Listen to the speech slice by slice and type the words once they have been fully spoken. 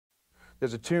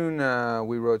There's a tune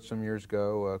we wrote some years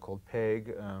ago called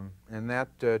Peg, and that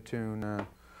tune,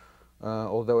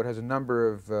 although it has a number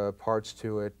of parts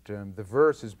to it, the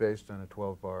verse is based on a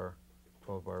 12-bar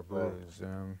blues.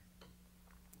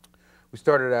 We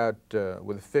started out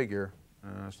with a figure,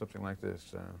 something like this.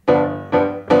 It's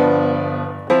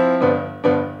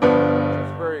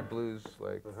very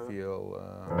blues-like feel.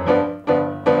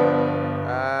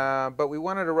 But we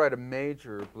wanted to write a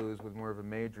major blues with more of a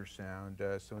major sound,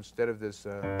 so instead of this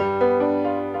flat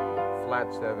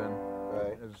 7,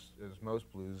 as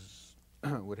most blues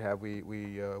would have, we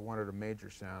wanted a major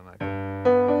sound, like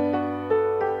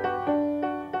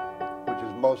which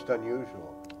is most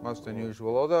unusual. Most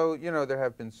unusual, although, you know, there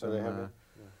have been some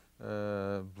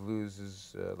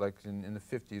blues, like in the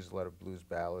 50s, a lot of blues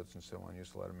ballads and so on,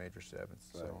 used a lot of major 7ths and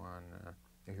so on.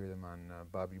 You hear them on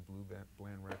Bobby Blue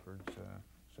Bland records,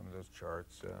 some of those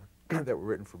charts that were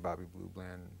written for Bobby Blue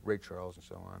Bland, Ray Charles and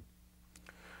so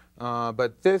on.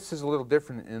 But this is a little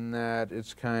different in that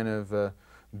it's kind of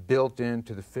built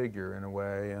into the figure in a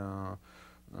way,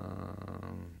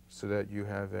 so that you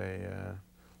have a,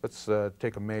 let's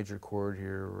take a major chord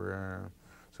here.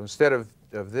 So instead of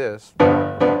this,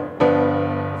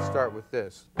 let's start with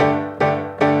this. It's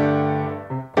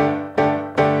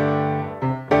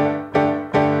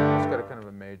got a kind of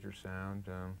a major sound.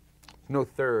 No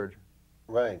third.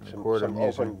 Right, some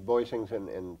open voicings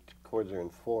and chords are in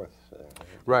fourths.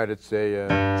 Right, it's a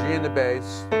G in the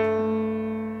bass, A,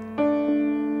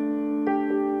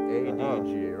 D, and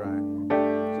G, right,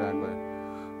 exactly.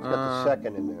 It's got the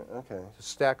second in there, okay. It's a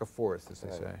stack of fourths, as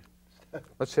they say.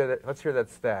 Let's hear that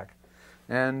stack.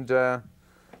 And so,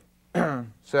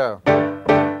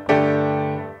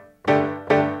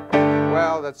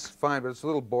 well, that's fine, but it's a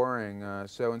little boring.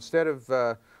 So instead of,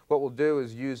 what we'll do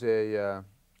is use a,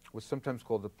 what's sometimes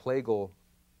called the plagal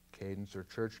cadence or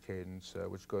church cadence,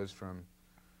 which goes from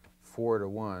 4 to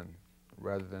 1,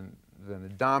 rather than a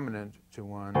dominant to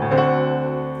 1,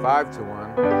 5 to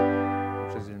 1,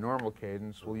 which is your normal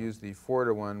cadence. We'll use the 4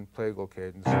 to 1 plagal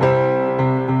cadence.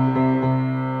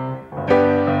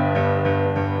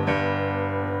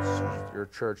 Your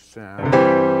church sound.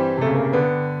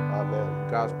 Amen.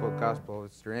 Gospel,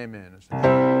 it's your amen.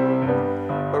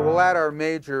 But we'll add our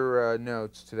major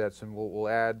notes to that. We'll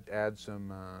add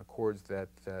some chords that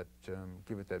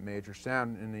give it that major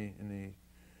sound. In the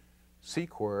C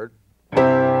chord,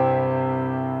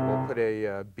 we'll put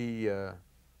a B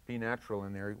natural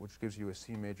in there, which gives you a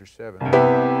C major 7.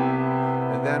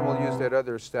 And then we'll use that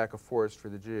other stack of fourths for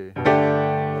the G.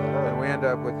 And we end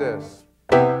up with this.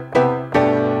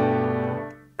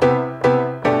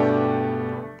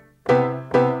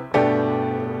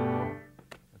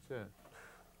 That's it.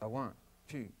 1,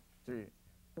 2, 3.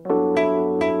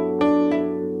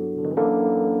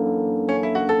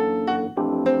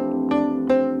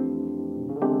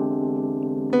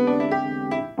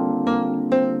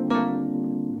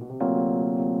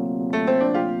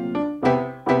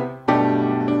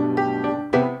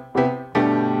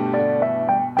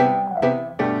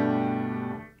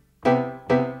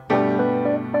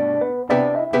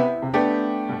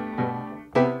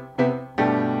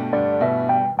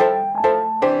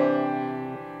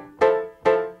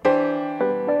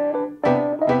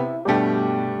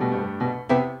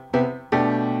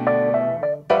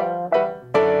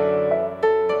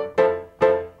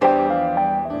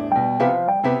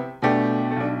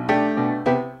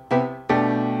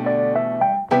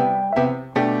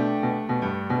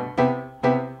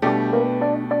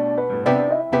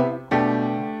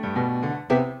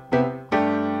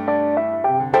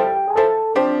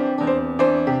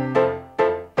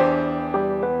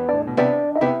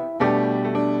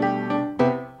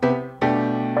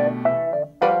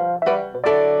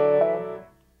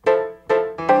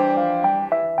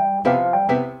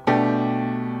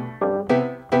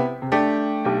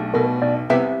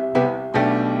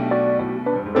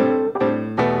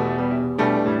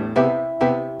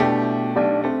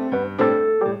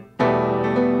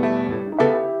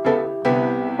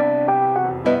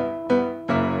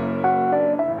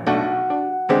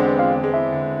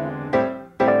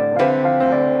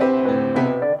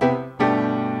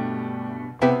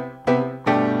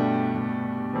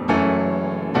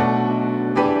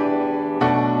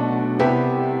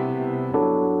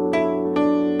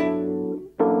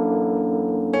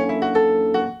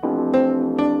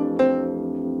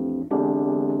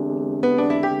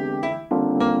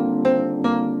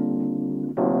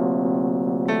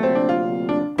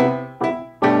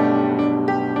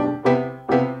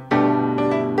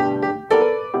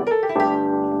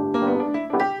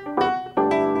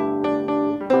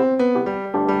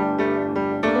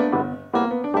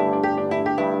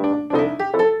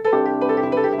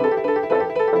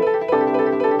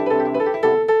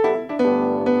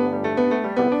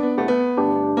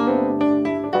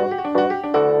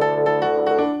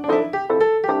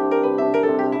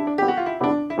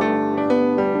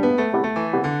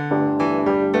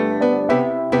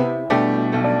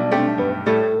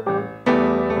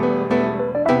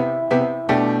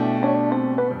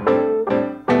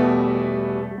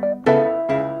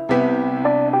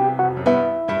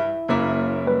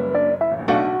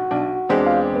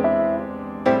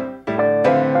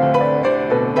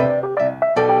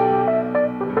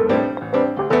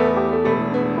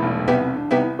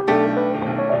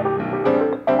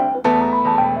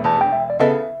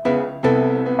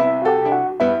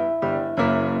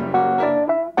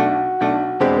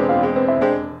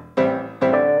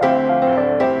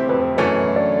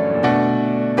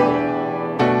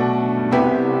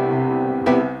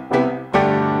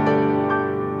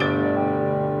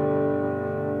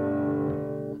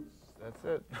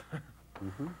 That's it.